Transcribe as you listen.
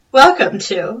Welcome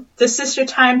to the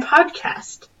Sistertime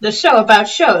Podcast, the show about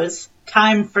shows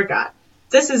time forgot.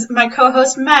 This is my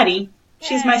co-host Maddie.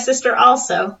 She's my sister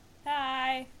also.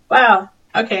 Hi. Wow.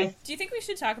 Okay. Do you think we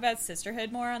should talk about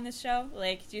sisterhood more on this show?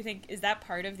 Is that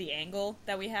part of the angle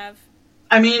that we have?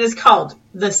 I mean, it's called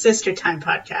the Sistertime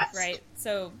Podcast. Right.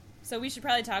 So we should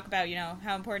probably talk about,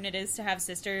 how important it is to have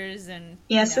sisters and...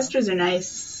 Yeah, sisters are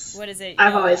nice. What is it?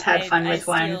 I've always had fun with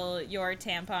one. I steal your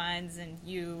tampons and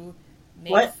you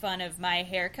make fun of my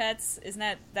haircuts.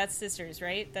 That's sisters,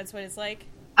 right? That's what it's like?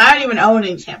 I don't even own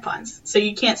any tampons, so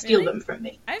you can't steal them from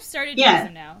me. I've started using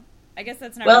them now. I guess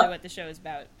that's not really what the show is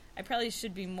about. I probably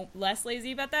should be less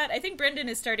lazy about that. I think Brendan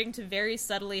is starting to very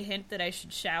subtly hint that I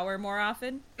should shower more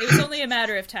often. It was only a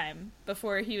matter of time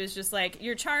before he was just like,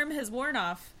 your charm has worn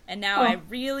off, and now I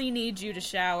really need you to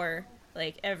shower,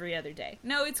 every other day.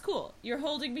 No, it's cool. You're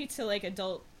holding me to,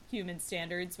 adult human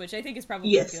standards, which I think is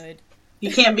probably good.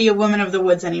 You can't be a woman of the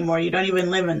woods anymore. You don't even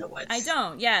live in the woods. I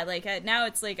don't, yeah. Now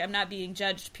it's I'm not being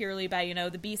judged purely by,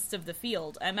 the beasts of the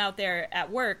field. I'm out there at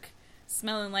work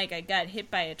smelling like I got hit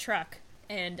by a truck.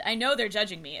 And I know they're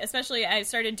judging me. Especially, I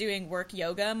started doing work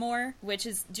yoga more, which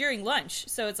is during lunch.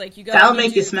 So it's you go That'll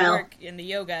make you smell. Work in the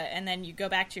yoga, and then you go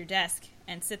back to your desk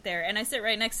and sit there. And I sit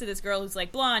right next to this girl who's,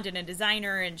 blonde and a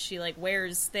designer, and she,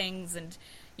 wears things and,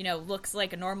 looks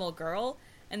like a normal girl.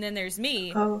 And then there's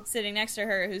me sitting next to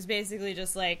her who's basically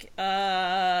just,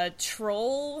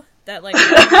 troll that,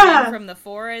 comes in from the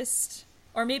forest.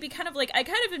 Or maybe kind of I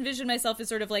kind of envision myself as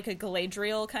sort of a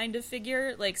Galadriel kind of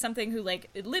figure, something who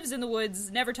lives in the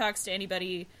woods, never talks to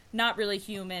anybody, not really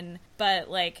human, but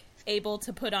able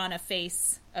to put on a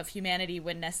face of humanity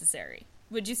when necessary.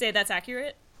 Would you say that's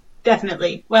accurate?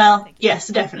 Definitely. Well, yes,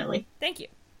 definitely. Thank you.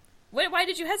 Why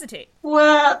did you hesitate?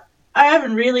 Well, I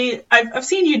haven't really. I've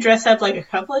seen you dress up a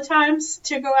couple of times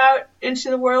to go out into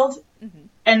the world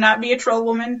and not be a troll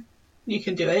woman. You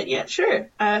can do it. Yeah, sure.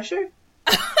 Sure.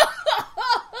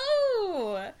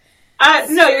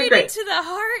 No, you're great. To the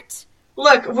heart.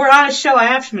 Look, we're on a show. I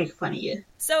have to make fun of you.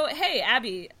 So, hey,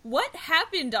 Abby, what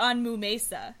happened on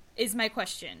Mesa is my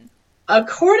question.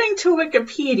 According to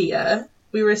Wikipedia,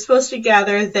 we were supposed to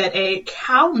gather that a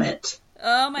comet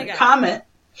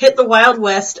hit the Wild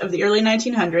West of the early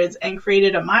 1900s and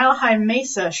created a mile-high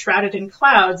mesa shrouded in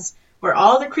clouds where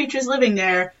all the creatures living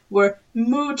there were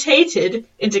mutated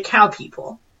into cow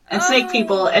people. And snake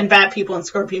people, and bat people, and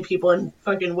scorpion people, and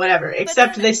fucking whatever.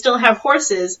 Except they still have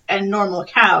horses and normal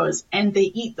cows, and they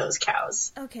eat those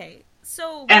cows. Okay,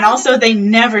 so... And also, they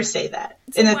never say that.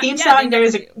 In the theme song,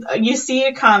 you see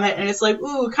a comet, and it's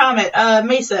ooh, comet,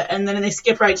 Mesa, and then they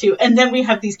skip right to, and then we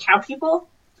have these cow people,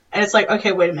 and it's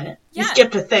okay, wait a minute. You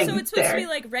skipped a thing there. So it's supposed to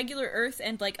be regular Earth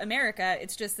and America,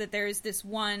 it's just that there's this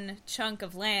one chunk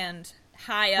of land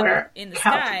high up in the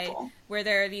sky where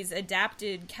there are these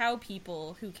adapted cow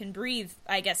people who can breathe,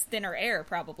 I guess, thinner air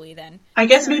probably then. I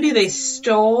guess maybe they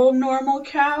stole normal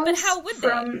cows. But how would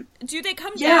they? Do they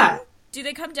come down? Do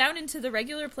they come down into the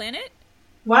regular planet?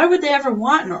 Why would they ever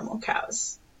want normal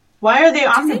cows? Why are they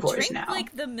omnivores now? Do they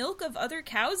drink, the milk of other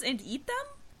cows and eat them?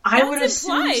 I would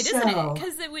assume implied, so. Isn't it?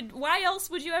 Because why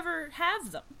else would you ever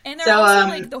have them? And they're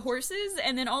also the horses,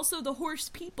 and then also the horse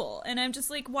people. And I'm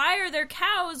just why are there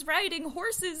cows riding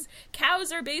horses?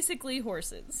 Cows are basically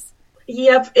horses.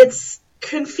 Yep, it's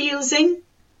confusing.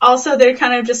 Also, they're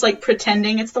kind of just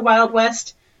pretending it's the Wild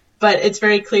West, but it's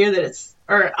very clear that it's.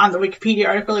 Or on the Wikipedia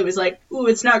article, it was ooh,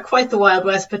 it's not quite the Wild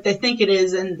West, but they think it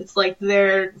is, and it's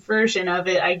their version of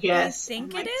it, I guess. They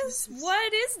think it is?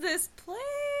 What is this place?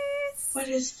 What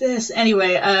is this?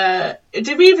 Anyway,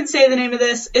 did we even say the name of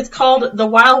this? It's called The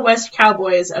Wild West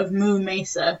C.O.W.boys of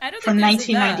Mesa from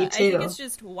 1992. I think it's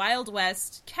just Wild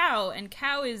West cow, and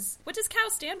cow is... What does cow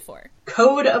stand for?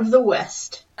 Code of the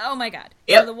West. Oh my god.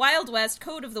 Yep. So the Wild West,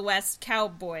 Code of the West,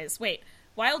 C.O.W.boys. Wait.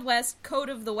 Wild West, Code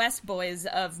of the West boys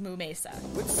of Mesa.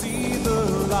 Would see the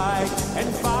light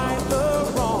and find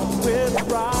the wrong with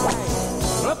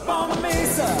right. Up on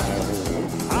Mesa,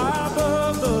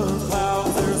 above the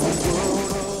clouds, there's a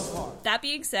world apart. That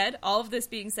being said, all of this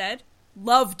being said,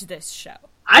 loved this show.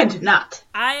 I did not.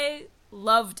 I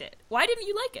loved it. Why didn't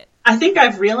you like it? I think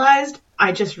I've realized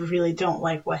I just really don't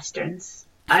like Westerns.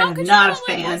 I'm not a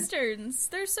fan. Like Westerns?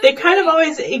 They're so They kind of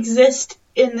always exist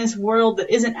in this world that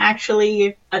isn't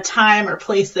actually a time or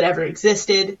place that ever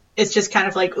existed. It's just kind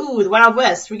of ooh, the Wild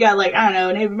West. We got I don't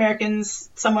know, Native Americans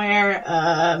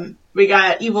somewhere. We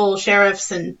got evil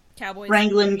sheriffs and cowboys.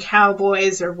 Wrangling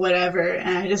cowboys or whatever.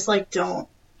 And I just don't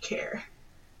care.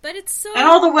 But it's so... And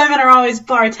all the women are always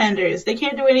bartenders. They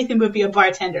can't do anything but be a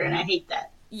bartender, and I hate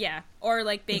that. Yeah, or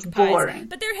bake it's pies. Boring.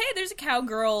 But there's a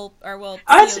cowgirl, or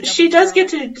she does get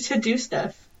to do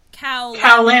stuff.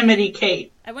 Calamity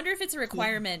Kate. I wonder if it's a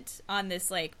requirement on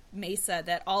this, like, Mesa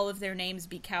that all of their names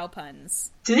be cow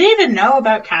puns. Do they even know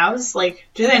about cows? Like,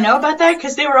 do they know about that?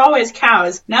 Because they were always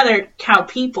cows. Now they're cow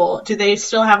people. Do they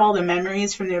still have all the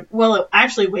memories from their... Well,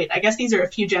 actually, wait. I guess these are a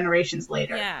few generations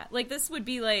later. Yeah, like, this would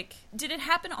be, like... Did it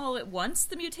happen all at once,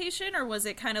 the mutation? Or was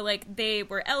it kind of like they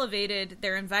were elevated,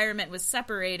 their environment was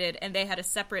separated, and they had a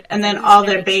separate... And then all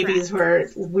their babies were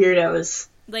weirdos.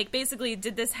 Like, basically,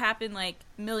 did this happen, like,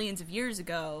 millions of years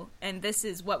ago, and this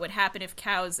is what would happen if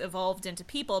cows evolved into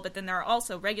people, but then there are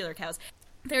also regular cows.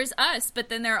 There's us, but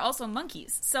then there are also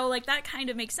monkeys. So, like, that kind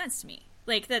of makes sense to me.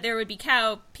 Like, that there would be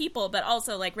cow people, but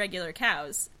also, like, regular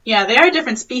cows. Yeah, they are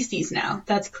different species now.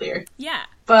 That's clear. Yeah.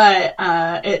 But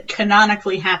it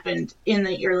canonically happened in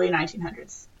the early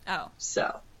 1900s. Oh.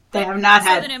 So, they have not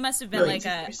had... So then it must have been, like,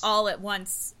 all at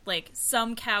once, like,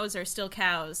 some cows are still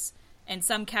cows, and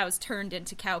some cows turned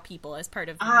into cow people as part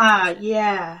of the mutation.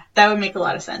 Yeah. That would make a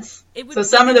lot of sense. So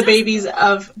some of the babies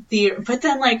of the... But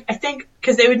then, like, I think...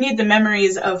 Because they would need the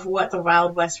memories of what the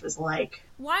Wild West was like.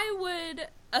 Why would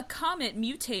a comet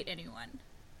mutate anyone?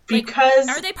 Because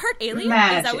are they part alien?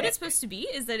 Magic. Is that what it's supposed to be?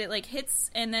 Is that it, like,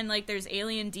 hits and then, like, there's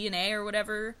alien DNA or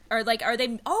whatever? Or, like, are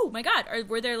they... Oh, my God.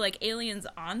 Were there, like, aliens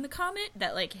on the comet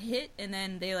that, like, hit and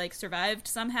then they, like, survived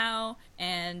somehow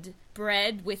and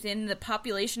bred within the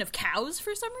population of cows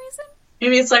for some reason?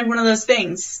 Maybe it's, like, one of those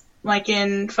things. Like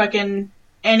in fucking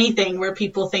anything where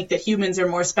people think that humans are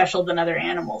more special than other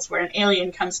animals. Where an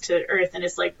alien comes to Earth and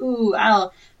it's like, ooh,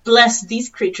 I'll... bless these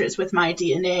creatures with my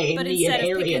DNA. But instead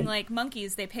of picking, like,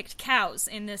 monkeys, they picked cows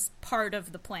in this part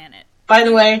of the planet. By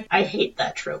the way, I hate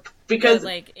that trope. Because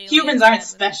humans aren't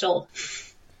special.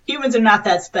 Humans are not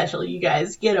that special, you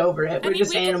guys. Get over it. We're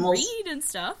just animals. We can read and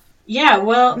stuff. Yeah,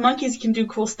 well, monkeys can do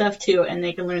cool stuff, too, and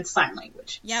they can learn sign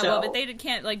language. Yeah, so. Well, but they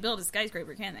can't, like, build a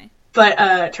skyscraper, can they?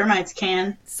 But, termites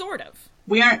can. Sort of.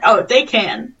 We aren't... Oh, they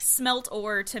can. Smelt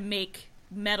ore to make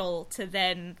metal to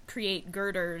then create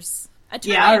girders...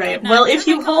 Yeah, alright. Well, if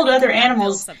you hold other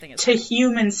animals to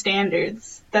human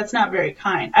standards, that's not very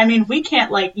kind. I mean, we can't,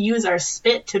 like, use our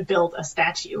spit to build a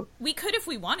statue. We could if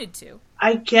we wanted to.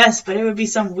 I guess, but it would be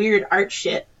some weird art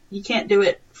shit. You can't do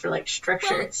it for, like,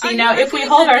 structure. Well, see, now, if we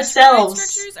hold ourselves...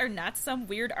 structures are not some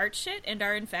weird art shit and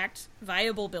are, in fact,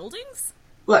 viable buildings?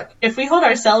 Look, if we hold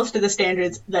ourselves to the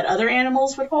standards that other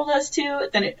animals would hold us to,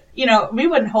 then, we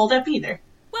wouldn't hold up either.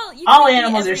 Well, all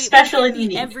animals are special and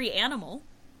unique. Every animal.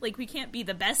 Like, we can't be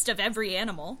the best of every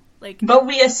animal. Like, but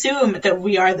we assume that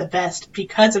we are the best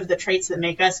because of the traits that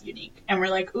make us unique. And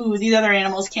we're like, ooh, these other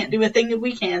animals can't do a thing that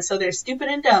we can, so they're stupid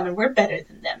and dumb, and we're better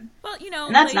than them. Well,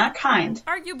 and that's not kind.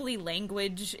 Arguably,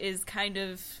 language is kind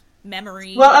of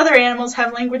memory. Well, other animals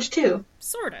have language, too.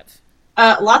 Sort of.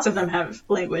 Lots of them have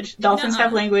language. Dolphins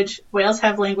have language. Whales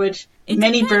have language.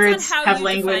 Many birds have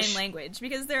language. Define language,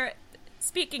 because they're...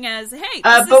 Speaking as, hey,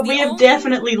 but we have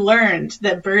definitely learned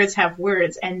that birds have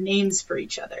words and names for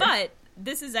each other. But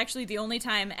this is actually the only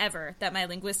time ever that my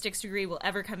linguistics degree will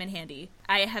ever come in handy.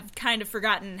 I have kind of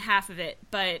forgotten half of it,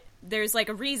 but there's, like,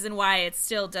 a reason why it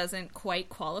still doesn't quite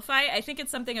qualify. I think it's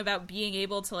something about being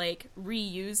able to, like,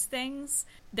 reuse things.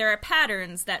 There are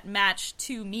patterns that match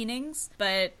two meanings,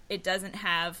 but it doesn't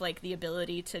have, like, the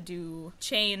ability to do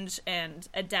change and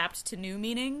adapt to new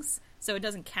meanings. So it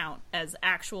doesn't count as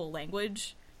actual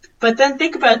language. But then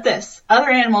think about this.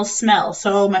 Other animals smell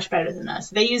so much better than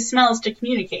us. They use smells to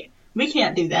communicate. We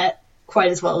can't do that quite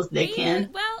as well as they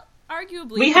can. Well,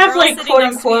 arguably. We have, like,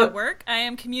 quote-unquote... At work, I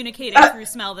am communicating through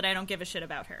smell that I don't give a shit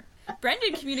about her.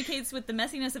 Brendan communicates with the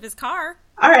messiness of his car.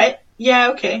 Alright.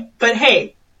 Yeah, okay. But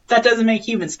hey, that doesn't make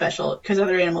humans special, because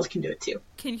other animals can do it too.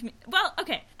 Well,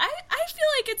 okay. I feel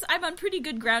like I'm on pretty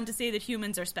good ground to say that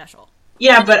humans are special.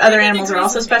 Yeah, but other animals are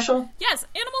also special? Yes,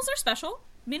 animals are special.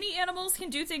 Many animals can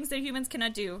do things that humans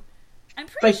cannot do.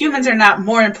 But humans are not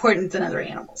more important than other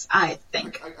animals, I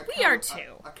think. We are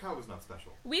too. A cow is not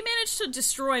special. We managed to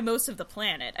destroy most of the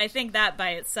planet. I think that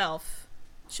by itself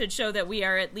should show that we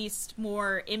are at least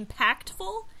more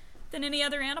impactful than any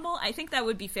other animal. I think that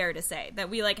would be fair to say, that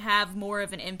we, like, have more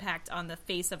of an impact on the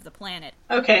face of the planet.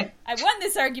 Okay. I won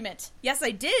this argument. Yes,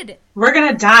 I did. We're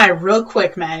gonna die real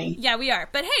quick, Maddie. Yeah, we are.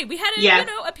 But hey, we had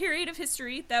a period of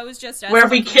history that was just us. Where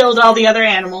we killed all the other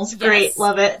animals. Yes. Great,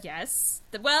 love it. Yes.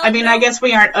 Well, I mean, I guess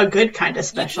we aren't a good kind of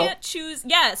special. You can't choose...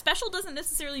 Yeah, special doesn't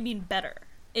necessarily mean better.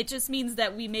 It just means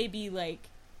that we may be, like,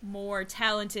 more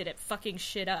talented at fucking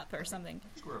shit up or something.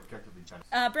 We're objectively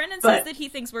better. Brendan says that he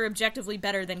thinks we're objectively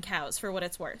better than cows, for what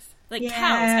it's worth. Like,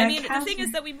 cows. I mean, the thing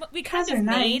is that we kind of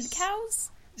made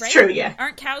cows, right? It's true, yeah.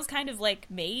 Aren't cows kind of,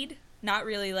 like, made? Not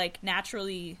really, like,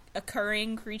 naturally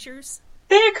occurring creatures?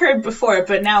 They occurred before,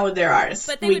 but now they're ours.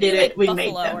 But they we would did be like it. We buffalo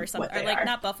made them or something, what they or like are.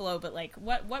 not buffalo, but like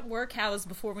what were cows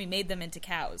before we made them into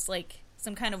cows? Like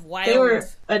some kind of wild. They were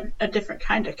a different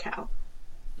kind of cow.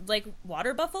 Like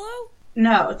water buffalo?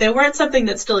 No, they weren't something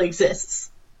that still exists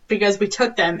because we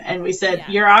took them and we said,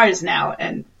 "You're ours now,"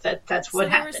 and that's what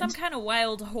happened. So they were some kind of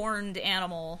wild horned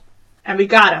animal, and we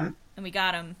got them.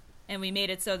 And we made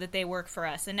it so that they work for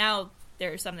us, and now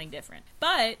they're something different.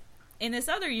 But in this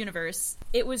other universe,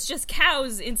 it was just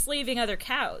cows enslaving other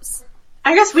cows.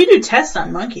 I guess we do tests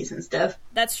on monkeys and stuff.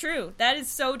 That's true. That is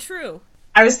so true.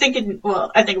 I was thinking,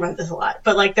 well, I think about this a lot,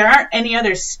 but like there aren't any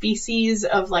other species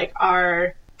of like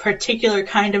our particular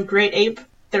kind of great ape.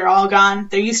 They're all gone.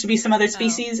 There used to be some other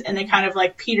species and they kind of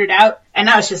like petered out, and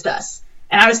now it's just us.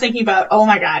 And I was thinking about, oh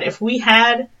my god, if we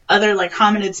had other like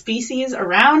hominid species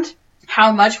around,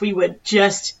 how much we would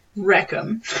just wreck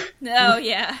them. Oh,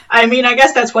 yeah. I mean, I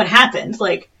guess that's what happened.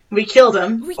 Like, we killed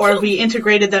them, we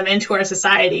integrated them into our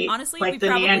society. Honestly, like the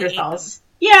Neanderthals.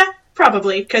 Yeah,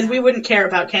 probably, because we wouldn't care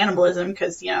about cannibalism,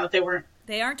 because, they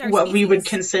aren't our what species. we would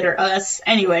consider us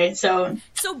anyway, so...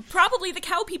 So probably the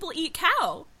cow people eat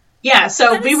cow. Yeah,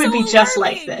 so that we would be just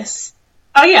like this.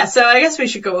 Oh yeah, so I guess we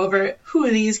should go over who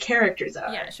these characters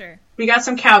are. Yeah, sure. We got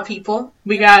some cow people.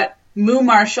 We got Moo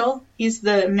Marshall. He's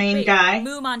the main guy.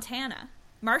 Moo Montana.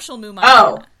 Marshall Moo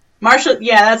Montana. Oh, Marshall.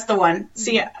 Yeah, that's the one.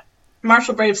 See,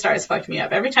 Marshall Bravestar has fucked me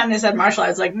up. Every time they said Marshall, I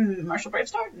was like, Marshall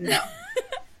Bravestar? No.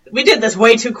 We did this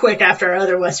way too quick after our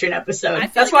other Western episode.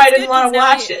 That's why I didn't want to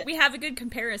watch it. We have a good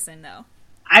comparison, though.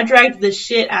 I dragged the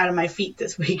shit out of my feet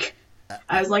this week.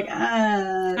 I was like,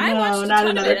 no, not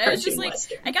another cartoon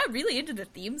Western. I got really into the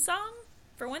theme song,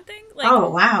 for one thing. Like, oh,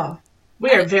 wow. We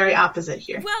are very opposite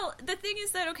here. Well, the thing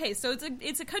is that, okay, so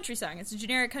it's a country song. It's a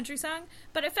generic country song,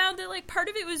 but I found that, like, part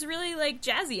of it was really, like,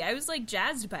 jazzy. I was, like,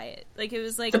 jazzed by it. Like, it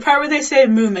was, like... The part where they say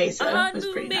Moo Mesa was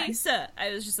Moo pretty Mesa. nice.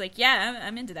 I was just like, yeah,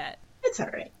 I'm into that. It's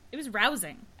alright. It was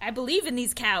rousing. I believe in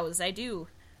these cows. I do.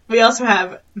 We also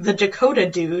have the Dakota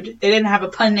dude. They didn't have a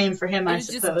pun name for him, I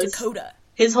suppose. It was just Dakota.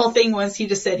 His whole thing was he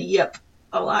just said, yep,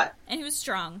 a lot. And he was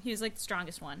strong. He was, like, the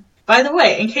strongest one. By the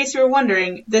way, in case you were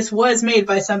wondering, this was made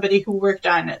by somebody who worked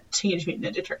on Teenage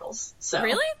Mutant Ninja Turtles. So,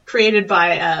 really? Created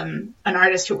by an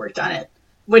artist who worked on it.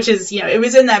 Which is, it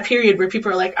was in that period where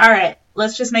people were like, alright,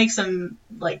 let's just make some,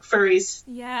 like, furries.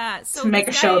 Yeah, so to make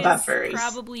a show about furries.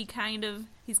 Probably kind of,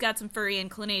 he's got some furry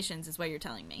inclinations, is what you're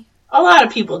telling me. A lot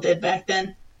of people did back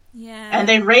then. Yeah. And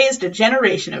they raised a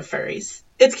generation of furries.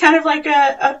 It's kind of like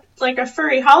a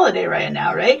furry holiday right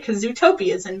now, right? Because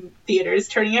Zootopia's in theaters,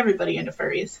 turning everybody into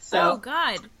furries. So oh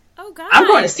god! I'm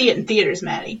going to see it in theaters,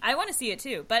 Maddie. I want to see it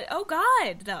too, but oh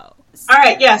god, though. All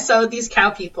right, yeah. So these cow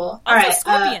people. All right,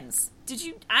 scorpions. Did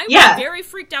you? I was very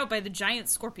freaked out by the giant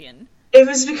scorpion. It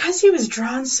was because he was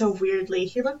drawn so weirdly.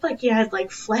 He looked like he had,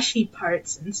 like, fleshy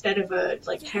parts instead of a,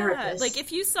 like, carapace. Like,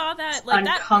 if you saw that, like,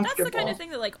 that's the kind of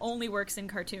thing that, like, only works in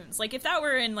cartoons. Like, if that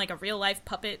were in, like, a real-life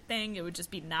puppet thing, it would just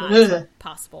be not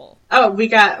possible. Oh, we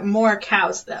got more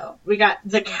cows, though. We got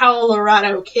the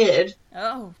Colorado Kid.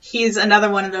 Oh. He's another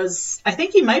one of those, I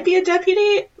think he might be a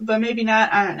deputy, but maybe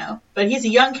not, I don't know. But he's a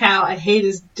young cow. I hate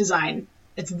his design.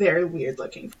 It's very weird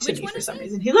looking to me for some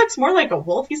reason. He looks more like a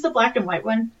wolf. He's the black and white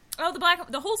one. Oh,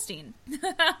 the Holstein.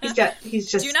 he's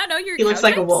just. Do you not know your? He looks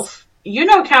like a wolf. You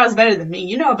know cows better than me.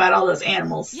 You know about all those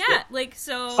animals. Yeah, like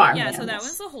so. Farm yeah, animals. So that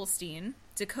was the Holstein.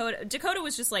 Dakota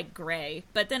was just like gray,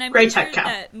 but then I'm pretty sure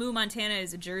that Moo Montana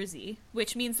is a Jersey,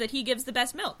 which means that he gives the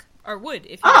best milk, or would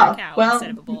if he were a cow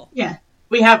instead of a bull. Yeah,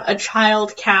 we have a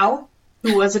child cow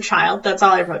who was a child. That's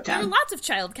all I wrote down. There are lots of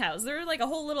child cows. There are like a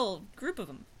whole little group of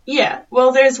them. Yeah,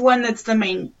 well, there's one that's the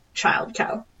main child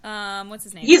cow. What's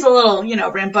his name? He's a little,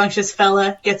 rambunctious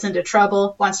fella, gets into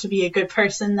trouble, wants to be a good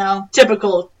person, though.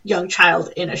 Typical young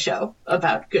child in a show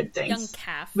about good things. Young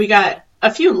calf. We got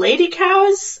a few lady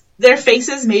cows. Their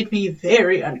faces made me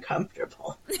very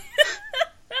uncomfortable.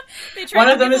 They tried one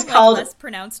to of them give is them, called less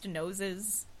pronounced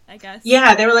noses, I guess.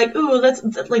 Yeah, they were like, ooh, let's,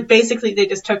 like, basically they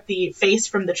just took the face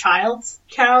from the child's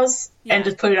cows and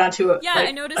just put it onto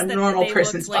I noticed a that normal they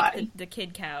person's looked like body. the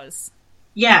kid cows.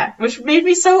 Yeah, which made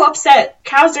me so upset.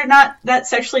 Cows are not that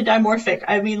sexually dimorphic.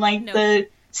 I mean, like, the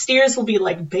steers will be,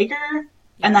 like, bigger,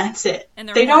 and that's it. And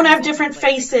they don't have different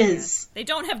faces. They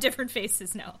don't have different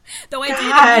faces, no. Though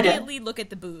I did immediately look at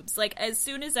the boobs. Like, as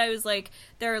soon as I was like,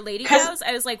 there are lady cows,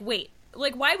 I was like, wait.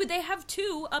 Like, why would they have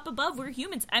two up above where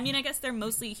humans... I mean, I guess they're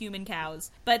mostly human cows.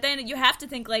 But then you have to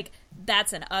think, like,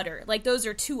 that's an udder. Like, those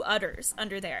are two udders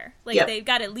under there. Like, they've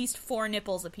got at least 4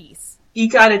 nipples apiece. You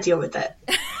gotta deal with that.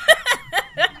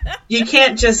 You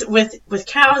can't just, with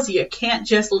cows, you can't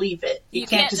just leave it. You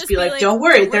can't just be like, don't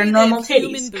worry, they're normal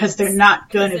titties, because they're not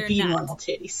going to be normal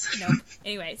titties. Nope.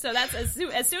 Anyway, so that's,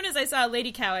 as soon as I saw a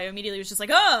lady cow, I immediately was just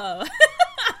like, oh!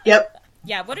 Yep.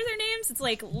 Yeah, what are their names? It's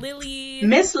like Lily...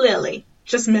 Miss Lily.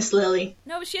 Just Miss Lily.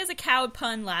 No, she has a cow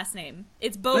pun last name.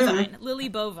 It's Bovine. Lily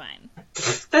Bovine.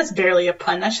 That's barely a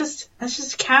pun. That's just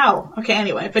a cow. Okay,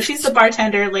 anyway. But she's the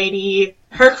bartender lady.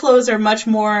 Her clothes are much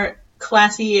more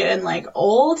classy and, like,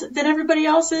 old than everybody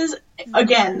else's.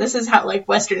 Again, this is how, like,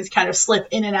 Westerns kind of slip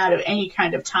in and out of any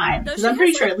kind of time. Because I'm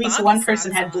pretty sure at least one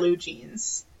person had blue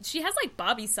jeans. She has, like,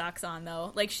 bobby socks on,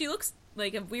 though. Like, she looks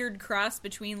like a weird cross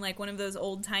between, like, one of those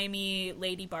old-timey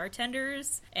lady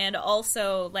bartenders and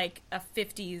also, like, a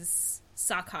 50s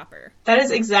sock hopper. That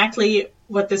is exactly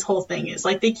what this whole thing is.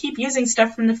 Like, they keep using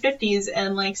stuff from the 50s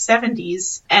and, like,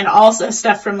 70s and also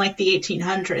stuff from, like, the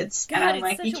 1800s. God, and I'm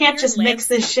like, you can't just mix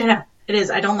this shit up. It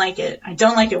is. I don't like it. I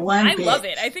don't like it one bit. I love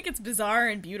it. I think it's bizarre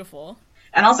and beautiful.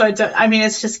 And also,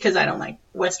 it's just because I don't like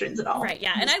Westerns at all. Right,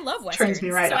 yeah, and I love Westerns. Turns me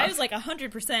right off. I was, like,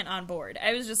 100% on board.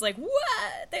 I was just like,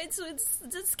 what?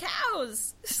 It's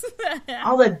cows.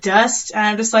 All the dust, and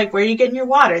I'm just like, where are you getting your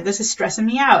water? This is stressing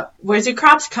me out. Where's your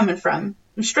crops coming from?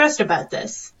 I'm stressed about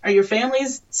this. Are your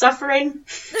families suffering?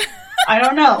 I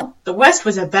don't know. The West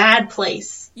was a bad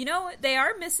place. You know, they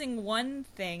are missing one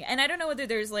thing, and I don't know whether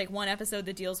there's, like, one episode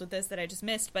that deals with this that I just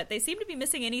missed, but they seem to be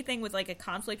missing anything with, like, a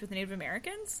conflict with Native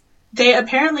Americans. They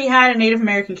apparently had a Native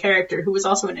American character who was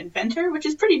also an inventor, which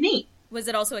is pretty neat. Was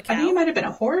it also a cow? I think it might have been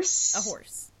a horse. A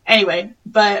horse. Anyway,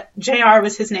 but JR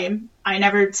was his name. I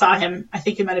never saw him. I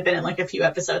think he might have been in, like, a few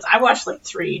episodes. I watched, like,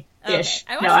 3-ish.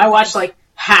 Okay. I watched, like,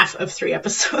 half of 3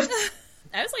 episodes.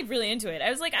 I was, like, really into it. I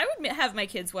was like, I would have my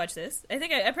kids watch this. I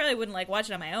think I probably wouldn't, like, watch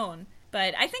it on my own.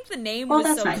 But I think the name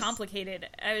was so complicated.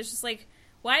 I was just like,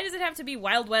 why does it have to be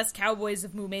Wild West Cowboys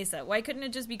of Moo Mesa? Why couldn't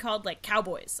it just be called, like,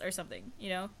 Cowboys or something, you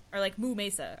know? Or, like, Moo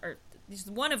Mesa, or just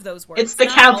one of those words. It's the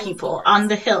cow people on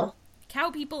the hill.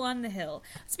 Cow people on the hill.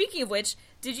 Speaking of which,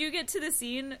 did you get to the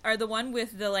scene, or the one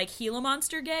with the, like, Gila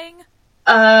Monster gang?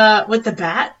 With the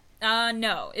bat?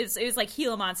 No. It was like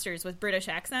Gila Monsters with British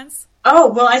accents.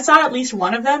 Oh, well, I saw at least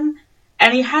one of them.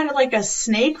 And he had, like, a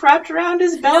snake wrapped around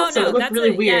his belt, so it looked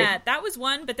really weird. Yeah, that was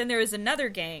one, but then there was another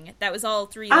gang that was all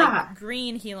 3, like,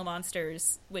 green Gila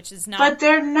Monsters, which is not... But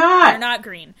they're not. They're not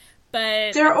green.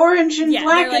 But... They're orange and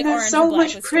black, like, and that's so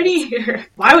much prettier.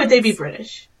 Why would they be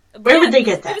British? Where would they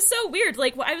get that? It was so weird.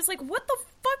 Like, I was like, what the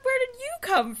fuck? Where did you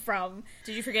come from?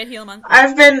 Did you forget Gila Monsters?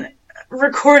 I've been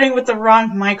recording with the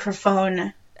wrong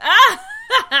microphone.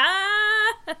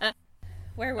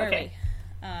 Where were we?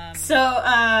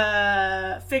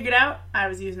 Figured out I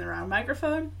was using the wrong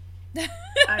microphone.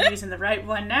 I'm using the right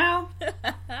one now.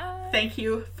 Thank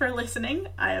you for listening.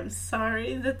 I am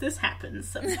sorry that this happens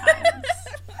sometimes.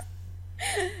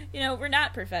 You know, we're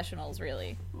not professionals,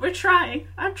 really. We're trying.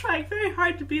 I'm trying very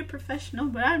hard to be a professional,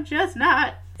 but I'm just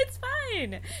not. It's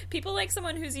fine. People like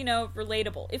someone who's, you know,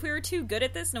 relatable. If we were too good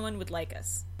at this, no one would like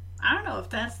us. I don't know if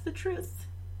that's the truth.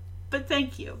 But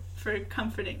thank you for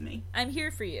comforting me. I'm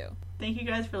here for you. Thank you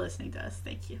guys for listening to us.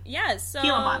 Thank you. Yeah, so...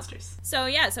 Gila Monsters. So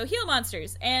Gila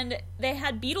Monsters. And they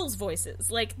had Beatles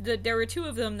voices. Like, there were 2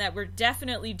 of them that were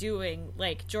definitely doing,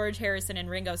 like, George Harrison and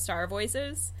Ringo Starr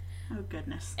voices. Oh,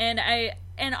 goodness. And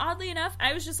oddly enough,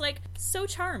 I was just, like, so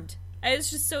charmed. I was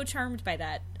just so charmed by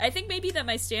that. I think maybe that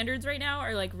my standards right now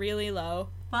are, like, really low.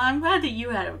 Well, I'm glad that you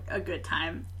had a good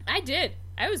time. I did.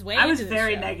 I was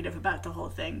very negative about the whole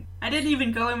thing. I didn't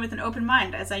even go in with an open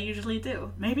mind, as I usually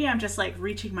do. Maybe I'm just, like,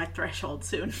 reaching my threshold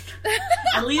soon.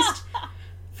 At least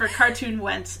for cartoon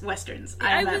Westerns,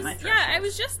 I'm at my threshold. Yeah, I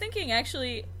was just thinking,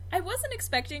 actually... I wasn't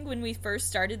expecting when we first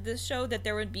started this show that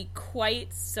there would be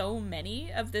quite so many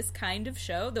of this kind of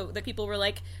show. The people were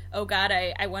like, oh god,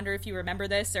 I wonder if you remember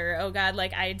this, or oh god,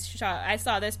 like I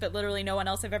saw this, but literally no one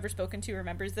else I've ever spoken to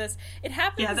remembers this. It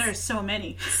happens. Yeah, there are so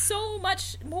many. So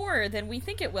much more than we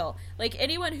think it will. Like,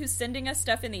 anyone who's sending us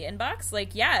stuff in the inbox,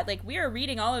 like, yeah, like, we are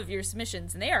reading all of your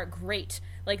submissions, and they are great.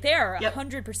 Like, they are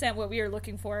 100% what we are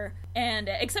looking for, and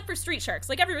except for Street Sharks.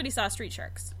 Like, everybody saw Street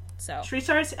Sharks. So. Street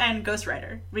Sharks and Ghost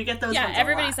Rider. We get those ones a lot. Yeah,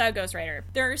 everybody saw Ghost Rider.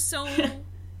 There are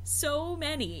so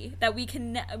many that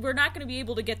we're not going to be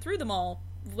able to get through them all.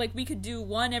 Like, we could do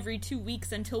one every 2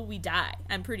 weeks until we die,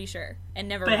 I'm pretty sure. And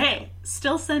never. But hey,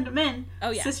 still send them in. Oh,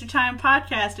 yeah. Sistertime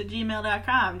Podcast at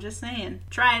gmail.com. Just saying.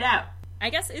 Try it out. I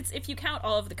guess it's if you count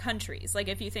all of the countries. Like,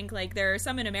 if you think, like, there are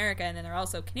some in America, and then there are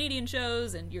also Canadian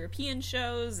shows, and European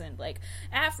shows, and, like,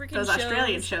 African shows. Those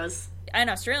Australian shows.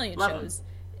 And Australian Love shows. Them.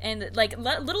 And, like,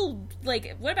 little,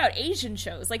 like, what about Asian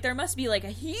shows? Like, there must be, like, a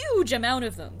huge amount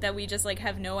of them that we just, like,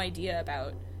 have no idea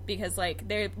about because, like,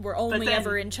 they were only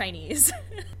ever in Chinese.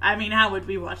 I mean, how would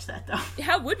we watch that, though?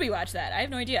 How would we watch that? I have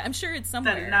no idea. I'm sure it's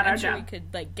somewhere. That is not our job. We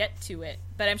could, like, get to it.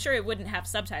 But I'm sure it wouldn't have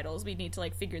subtitles. We'd need to,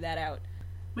 like, figure that out.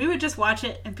 We would just watch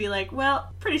it and be like,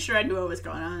 well, pretty sure I knew what was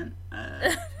going on.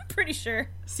 Pretty sure.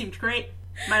 Seemed great.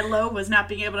 My low was not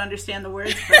being able to understand the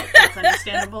words, but that's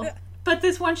understandable. But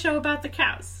this one show about the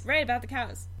cows. Right, about the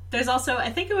cows. There's also, I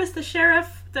think it was the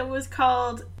sheriff that was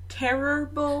called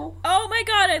Terrible. Oh my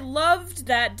god, I loved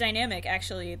that dynamic,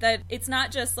 actually. That it's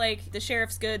not just like the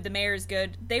sheriff's good, the mayor's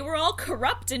good. They were all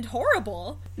corrupt and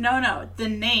horrible. No, the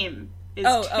name is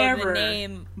Terrible. The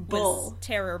name was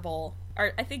Terrible.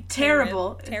 Or, I think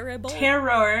Terrible. Terrible?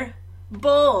 Terror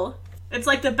Bull. It's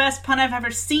like the best pun I've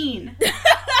ever seen.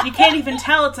 You can't even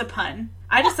tell it's a pun.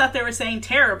 I just thought they were saying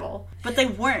terrible, but they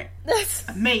weren't.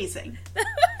 Amazing.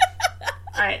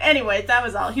 Alright, anyway, that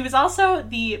was all. He was also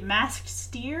the masked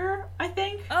steer, I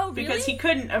think. Oh, really? Because he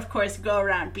couldn't, of course, go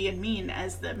around being mean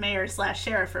as the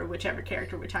mayor/sheriff or whichever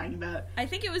character we're talking about. I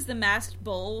think it was the masked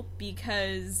bull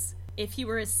because if he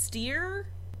were a steer,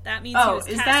 that means he was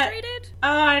castrated?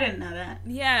 I didn't know that.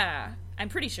 Yeah, I'm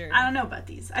pretty sure. I don't know about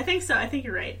these. I think so. I think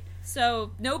you're right. So,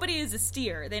 nobody is a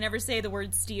steer. They never say the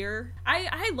word steer.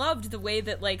 I loved the way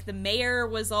that, like, the mayor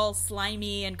was all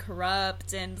slimy and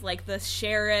corrupt, and, like, the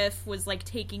sheriff was, like,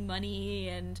 taking money,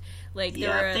 and, like,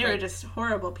 they were just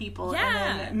horrible people.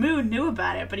 Yeah. And then Moon knew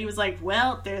about it, but he was like,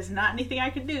 well, there's not anything I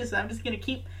can do, so I'm just gonna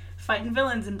keep fighting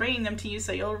villains and bringing them to you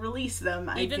so you'll release them,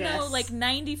 I guess. Even though, like,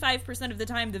 95% of the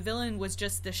time the villain was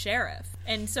just the sheriff.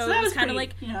 And so it was kind of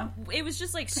like, it was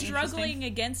just, like, struggling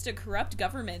against a corrupt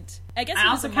government. I guess I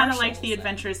also kind of liked the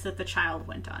adventures that the child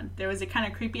went on. There was a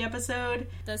kind of creepy episode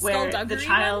where the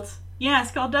child... one? Yeah,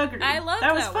 Skullduggery. I loved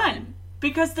that was fun. One.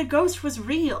 Because the ghost was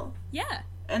real. Yeah.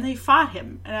 And they fought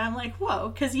him. And I'm like, whoa.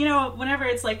 Because, whenever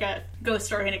it's like a ghost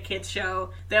story in a kid's show,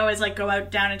 they always like go out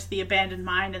down into the abandoned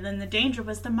mine, and then the danger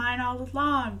was the mine all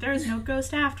along. There's no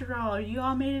ghost after all. You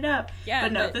all made it up. Yeah,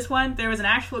 but no, this one, there was an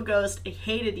actual ghost. He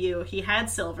hated you. He had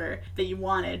silver that you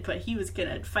wanted, but he was going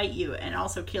to fight you and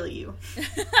also kill you.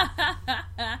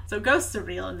 So ghosts are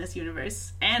real in this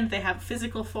universe. And they have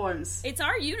physical forms. It's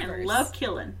our universe. And love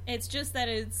killing. It's just that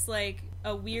it's like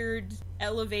a weird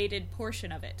elevated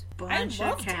portion of it. Bunch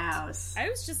of cows. I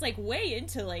was just like way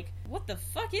into like, what the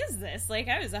fuck is this? Like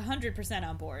I was 100%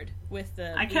 on board with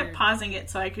the I kept pausing it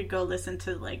so I could go listen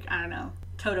to like, I don't know,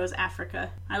 Toto's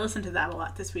Africa. I listened to that a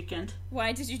lot this weekend.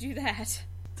 Why did you do that?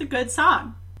 It's a good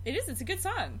song. It is, it's a good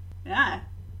song. Yeah.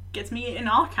 Gets me in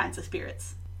all kinds of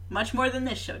spirits. Much more than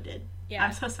this show did. Yeah.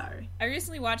 I'm so sorry. I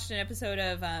recently watched an episode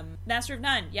of Master of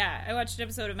None. Yeah, I watched an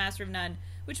episode of Master of None,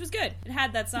 which was good. It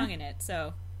had that song in it,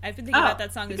 so I've been thinking about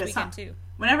that song this weekend, too.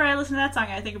 Whenever I listen to that song,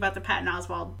 I think about the Patton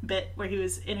Oswalt bit where he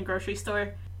was in a grocery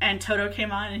store, and Toto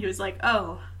came on, and he was like,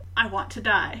 oh, I want to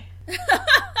die.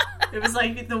 It was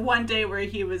like the one day where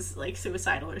he was, like,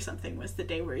 suicidal or something was the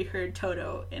day where he heard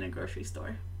Toto in a grocery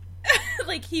store.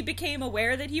 Like, he became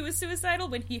aware that he was suicidal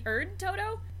when he heard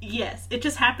Toto? Yes. It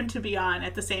just happened to be on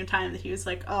at the same time that he was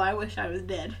like, oh, I wish I was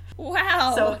dead.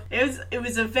 Wow. So, it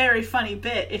was a very funny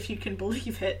bit, if you can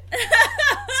believe it.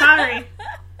 Sorry.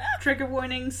 Trigger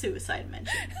warning, suicide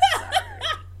mention. Sorry.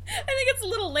 I think it's a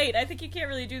little late. I think you can't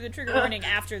really do the trigger warning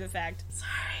after the fact.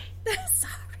 Sorry.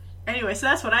 Sorry. Anyway, so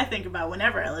that's what I think about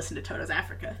whenever I listen to Toto's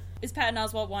Africa. Is Patton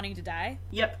Oswalt wanting to die?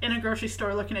 Yep, in a grocery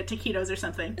store looking at taquitos or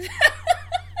something.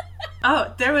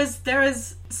 Oh, there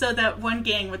was so that one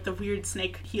gang with the weird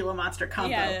snake Gila monster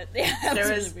combo. Yeah, that there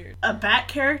was was really weird. A bat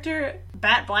character,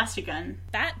 Bat Blastigun.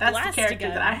 That's the character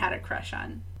that I had a crush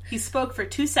on. He spoke for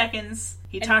 2 seconds.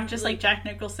 He talked just like Jack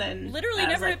Nicholson. Literally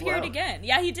never appeared again.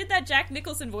 Yeah, he did that Jack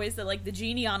Nicholson voice that like the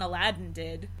genie on Aladdin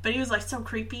did. But he was like so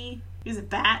creepy. He was a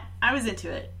bat. I was into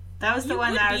it. That was the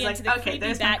one that I was like, okay,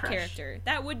 there's my crush. Character.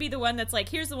 That would be the one that's like,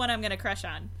 here's the one I'm going to crush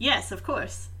on. Yes, of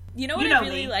course. You know what I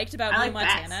really liked about Blue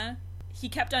Montana? He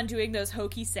kept on doing those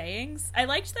hokey sayings. I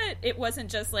liked that it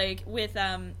wasn't just like with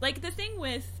like the thing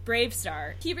with Brave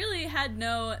Star. He really had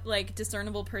no like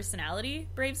discernible personality,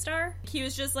 Brave Star. He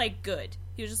was just like good.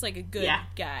 He was just like a good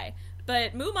guy.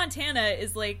 But Moo Montana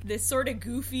is like this sort of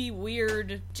goofy,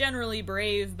 weird, generally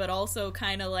brave, but also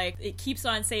kind of like, it keeps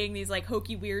on saying these like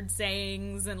hokey, weird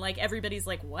sayings, and like everybody's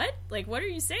like, what? Like, what are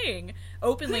you saying?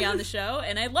 Openly on the show,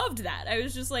 and I loved that. I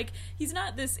was just like, he's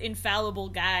not this infallible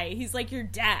guy. He's like your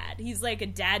dad. He's like a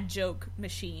dad joke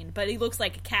machine, but he looks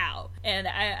like a cow. And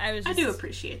I was just I do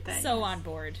appreciate that. So on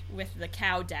board with the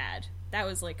cow dad. That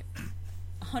was like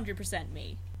 100%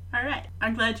 me. All right.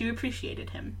 I'm glad you appreciated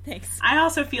him. Thanks. I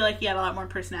also feel like he had a lot more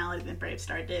personality than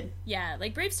Bravestar did. Yeah,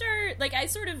 like Bravestar, like I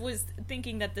sort of was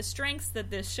thinking that the strengths that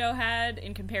this show had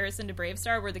in comparison to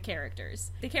Bravestar were the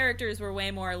characters. The characters were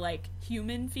way more like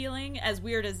human feeling, as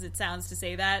weird as it sounds to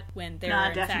say that when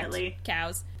they're in fact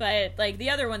cows. But like the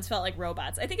other ones felt like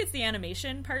robots. I think it's the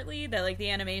animation partly, that like the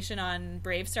animation on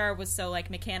Bravestar was so like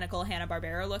mechanical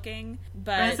Hanna-Barbera looking.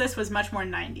 But whereas this was much more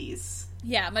 90s.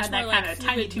 Yeah, much more like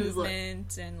fluid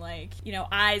movement and like, you know,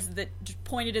 eyes that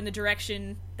pointed in the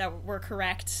direction that were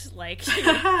correct, like,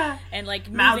 and like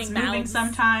moving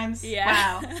sometimes.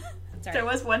 Yeah. Wow. There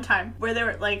was one time where they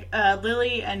were like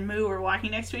Lily and Moo were walking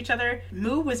next to each other.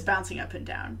 Moo was bouncing up and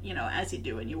down, you know, as you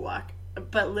do when you walk.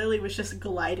 But Lily was just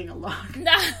gliding along.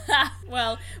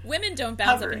 Well, women don't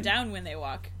bounce up and down when they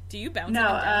walk. Do you bounce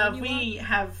up and down when you walk? We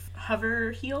have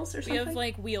hover heels or something? We have,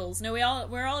 like, wheels. No,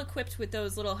 we're all equipped with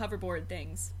those little hoverboard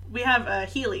things. We have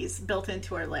Heelys built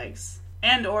into our legs.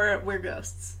 And or we're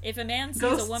ghosts. If a man sees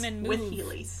a woman move, with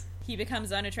Heelys, he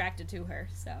becomes unattracted to her,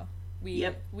 so we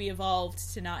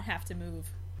evolved to not have to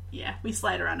move. Yeah, we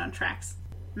slide around on tracks.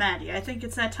 Maddie, I think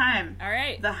it's that time. All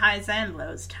right. The highs and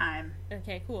lows time.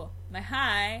 Okay, cool. My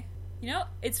high... You know,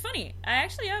 it's funny. I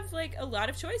actually have, like, a lot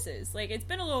of choices. Like, it's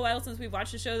been a little while since we've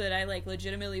watched a show that I, like,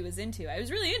 legitimately was into. I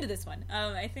was really into this one.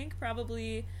 I think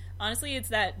probably, honestly, it's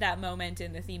that moment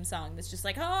in the theme song that's just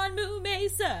like, on Moo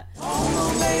Mesa! On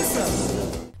Moo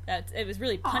Mesa! It was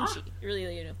really punchy. It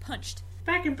really, you know, punched.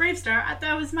 Back in Bravestar,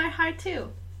 that was my high,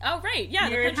 too. Oh, right. Yeah,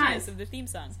 the punchiness of the theme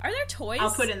song. Are there toys?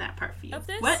 I'll put in that part for you. Of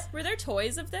this? What? Were there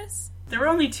toys of this? There were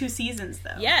only 2 seasons,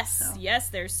 though. Yes, yes,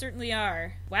 there certainly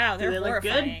are. Wow, they're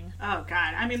horrifying. Look good? Oh,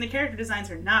 God. I mean, the character designs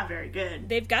are not very good.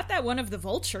 They've got that one of the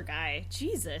vulture guy.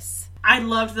 Jesus. I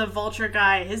loved the vulture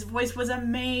guy. His voice was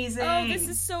amazing. Oh, this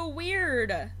is so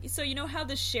weird. So you know how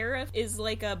the sheriff is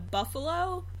like a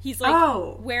buffalo? He's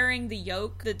like wearing the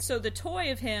yoke. So the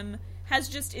toy of him has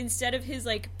just, instead of his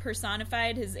like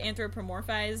personified, his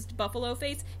anthropomorphized buffalo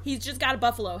face, he's just got a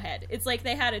buffalo head. It's like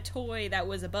they had a toy that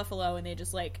was a buffalo and they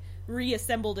just like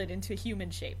reassembled it into human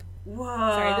shape. Whoa.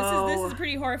 Sorry, this is a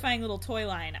pretty horrifying little toy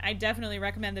line. I definitely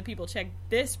recommend that people check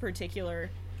this particular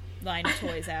line of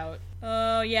toys out.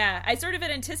 Oh, yeah. I sort of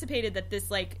had anticipated that this,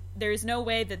 like, there's no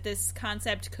way that this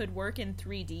concept could work in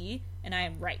 3D, and I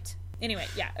am right. Anyway,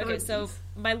 yeah. Okay, so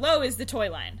my low is the toy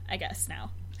line, I guess,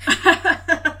 now.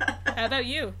 How about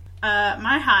you?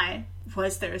 My high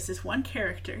was there was this one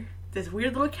character, this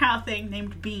weird little cow thing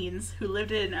named Beans, who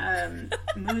lived in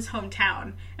Moo's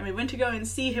hometown, and we went to go and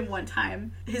see him one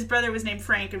time. His brother was named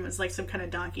Frank and was like some kind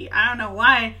of donkey. I don't know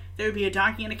why there would be a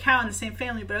donkey and a cow in the same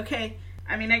family, but okay.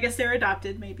 I mean, I guess they're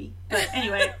adopted, maybe. But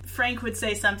anyway, Frank would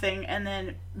say something, and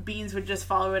then Beans would just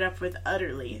follow it up with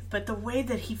utterly. But the way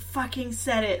that he fucking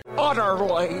said it...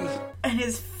 Utterly! And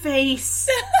his face...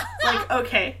 like,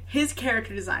 okay, his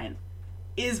character design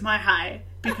is my high,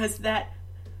 because that...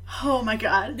 Oh my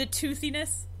god. The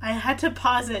toothiness? I had to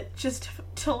pause it just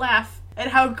to laugh at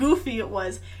how goofy it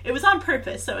was. It was on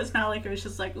purpose, so it's not like it was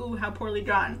just like, ooh, how poorly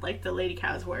drawn, like the lady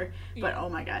cows were. But oh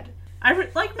my god.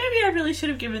 Maybe I really should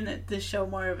have given this show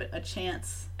more of a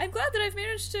chance. I'm glad that I've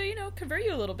managed to, you know, convert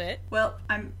you a little bit. Well,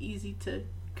 I'm easy to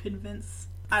convince.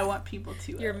 I want people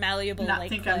to You're malleable not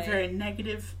like think clay. I'm very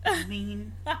negative and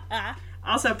mean.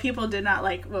 Also, people did not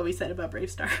like what we said about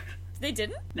Bravestar. They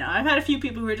didn't? No, I've had a few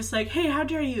people who were just like, hey, how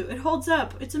dare you? It holds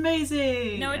up. It's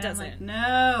amazing. No, it doesn't. I'm like,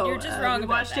 no. You're just wrong we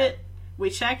about watched that. it. We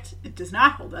checked. It does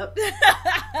not hold up.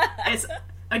 It's...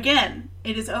 Again,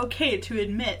 it is okay to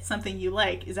admit something you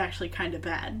like is actually kind of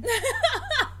bad.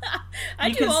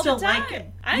 You can still like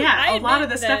it. A lot of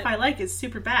the stuff I like is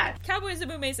super bad. C.O.W.boys and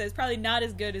Moo Mesa is probably not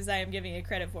as good as I am giving it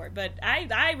credit for, but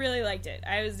I really liked it.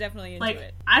 I was definitely into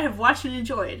it. I have watched and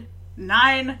enjoyed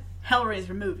 9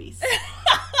 Hellraiser movies.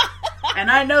 And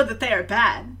I know that they are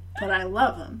bad, but I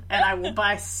love them. And I will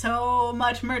buy so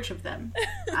much merch of them.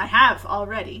 I have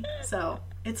already, so...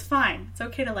 It's fine. It's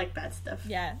okay to like bad stuff.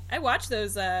 Yeah. I watch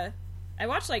those, I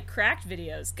watch, like, Cracked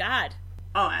videos. God.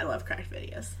 Oh, I love Cracked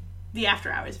videos. The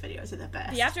After Hours videos are the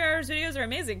best. The After Hours videos are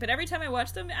amazing, but every time I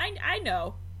watch them, I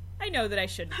know that I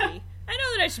shouldn't be. I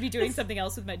know that I should be doing something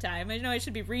else with my time. I know I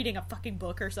should be reading a fucking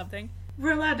book or something.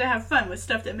 We're allowed to have fun with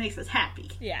stuff that makes us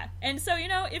happy. Yeah. And so, you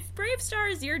know, if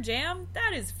Bravestar is your jam,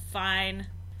 that is fine.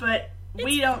 But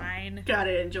we don't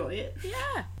gotta enjoy it.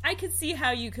 Yeah. I could see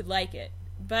how you could like it.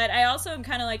 But I also am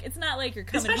kind of like, it's not like you're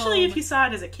coming Especially home if you saw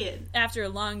it as a kid. After a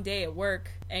long day at work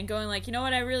and going like, you know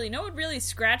what would really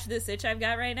scratch this itch I've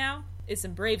got right now? Is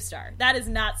some Bravestar. That is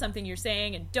not something you're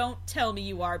saying, and don't tell me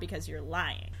you are because you're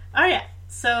lying. Oh yeah.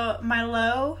 So my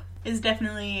low is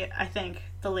definitely, I think,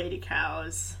 the lady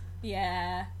cows.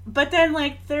 Yeah. But then,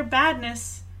 like, their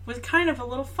badness was kind of a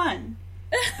little fun.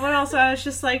 But also I was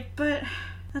just like, but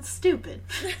that's stupid.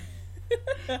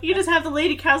 You just have the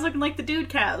lady cows looking like the dude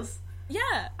cows.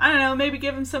 Yeah. I don't know, maybe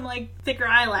give them some, like, thicker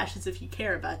eyelashes if you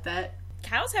care about that.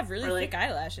 Cows have really thick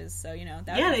eyelashes, so, you know.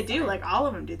 That yeah, they do. Like, all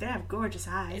of them do. They have gorgeous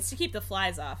eyes. It's to keep the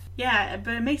flies off. Yeah,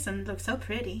 but it makes them look so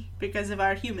pretty because of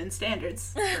our human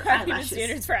standards for Our human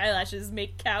standards for eyelashes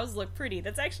make cows look pretty.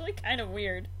 That's actually kind of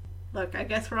weird. Look, I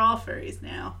guess we're all furries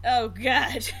now. Oh,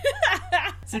 God.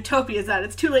 Zootopia's out.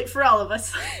 It's too late for all of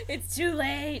us. It's too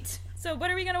late. So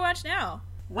what are we going to watch now?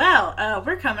 Well,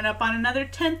 we're coming up on another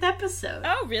 10th episode.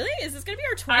 Oh, really? Is this going to be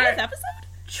our 20th episode?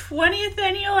 20th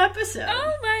annual episode.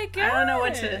 Oh, my God. I don't know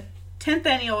what to... 10th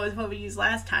annual was what we used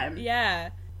last time. Yeah.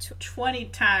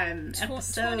 20-time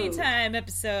episode. 20-time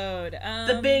episode.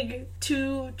 The big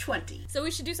 220. So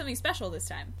we should do something special this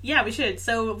time. Yeah, we should.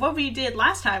 So what we did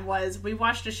last time was we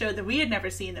watched a show that we had never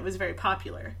seen that was very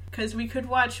popular. Because we could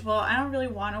watch... Well, I don't really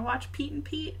want to watch Pete and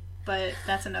Pete. But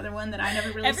that's another one that I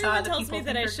never really saw. Everyone tells me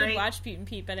that I should watch Pete and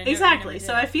Pete, but I exactly. Never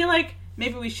so I feel like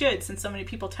maybe we should, since so many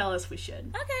people tell us we should.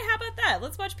 Okay, how about that?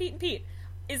 Let's watch Pete and Pete.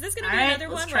 Is this going to be another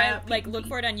one where I look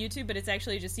for it on YouTube, but it's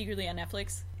actually just secretly on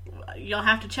Netflix? You'll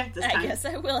have to check this time. I guess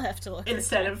I will have to look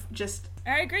instead of just.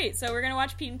 All right, great. So we're going to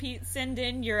watch Pete and Pete. Send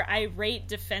in your irate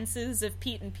defenses of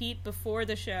Pete and Pete before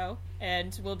the show,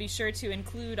 and we'll be sure to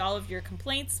include all of your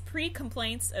complaints,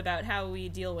 pre-complaints about how we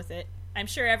deal with it. I'm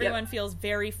sure everyone feels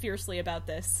very fiercely about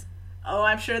this. Oh,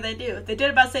 I'm sure they do. They did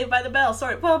about Saved by the Bell.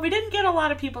 Sorry. Well, we didn't get a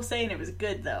lot of people saying it was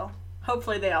good, though.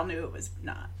 Hopefully they all knew it was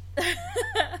not.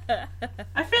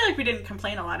 I feel like we didn't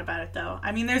complain a lot about it, though.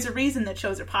 I mean, there's a reason that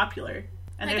shows are popular.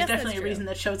 And there's definitely a reason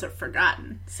that shows are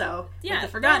forgotten. So, with the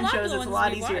forgotten shows, it's a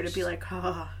lot easier to be like,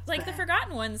 oh. Like, the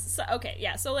forgotten ones, so, okay,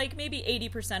 yeah, so, like, maybe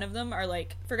 80% of them are,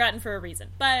 like, forgotten for a reason.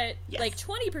 But, like,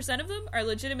 20% of them are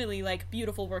legitimately, like,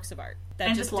 beautiful works of art. That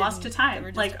and just lost to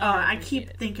time. Like, oh, I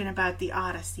keep thinking about the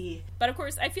Odyssey. But, of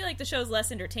course, I feel like the show's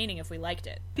less entertaining if we liked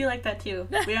it. I feel like that, too.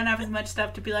 We don't have as much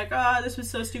stuff to be like, oh, this was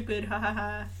so stupid, ha ha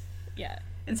ha. Yeah.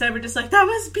 Instead, we're just like, that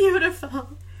was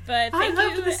beautiful. But thank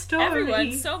you,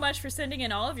 everyone, so much for sending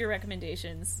in all of your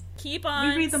recommendations. Keep on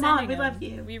We read them all. We love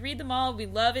you. We read them all. We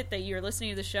love it that you're listening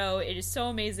to the show. It is so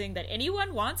amazing that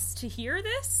anyone wants to hear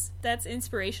this. That's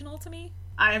inspirational to me.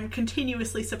 I am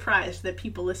continuously surprised that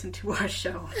people listen to our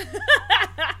show.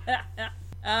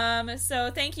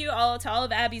 So thank you all to all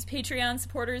of Abby's Patreon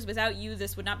supporters. Without you,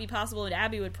 this would not be possible, and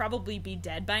Abby would probably be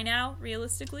dead by now,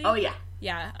 realistically. Oh, yeah.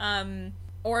 Yeah,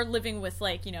 or living with,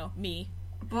 like, you know, me.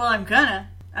 Well,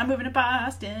 I'm moving to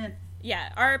Boston. Yeah,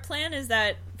 our plan is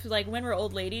that, like, when we're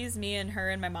old ladies, me and her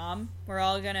and my mom, we're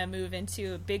all gonna move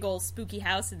into a big old spooky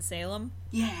house in Salem.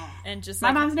 Yeah. And just,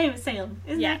 my mom's name is Salem.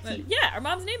 Isn't that cute? Yeah, our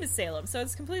mom's name is Salem, so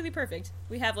it's completely perfect.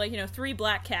 We have, like, you know, 3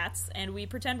 black cats, and we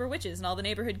pretend we're witches, and all the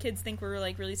neighborhood kids think we're,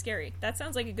 like, really scary. That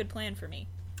sounds like a good plan for me.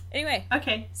 Anyway.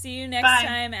 Okay. See you next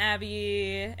time,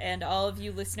 Abby, and all of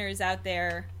you listeners out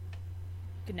there.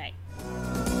 Good night.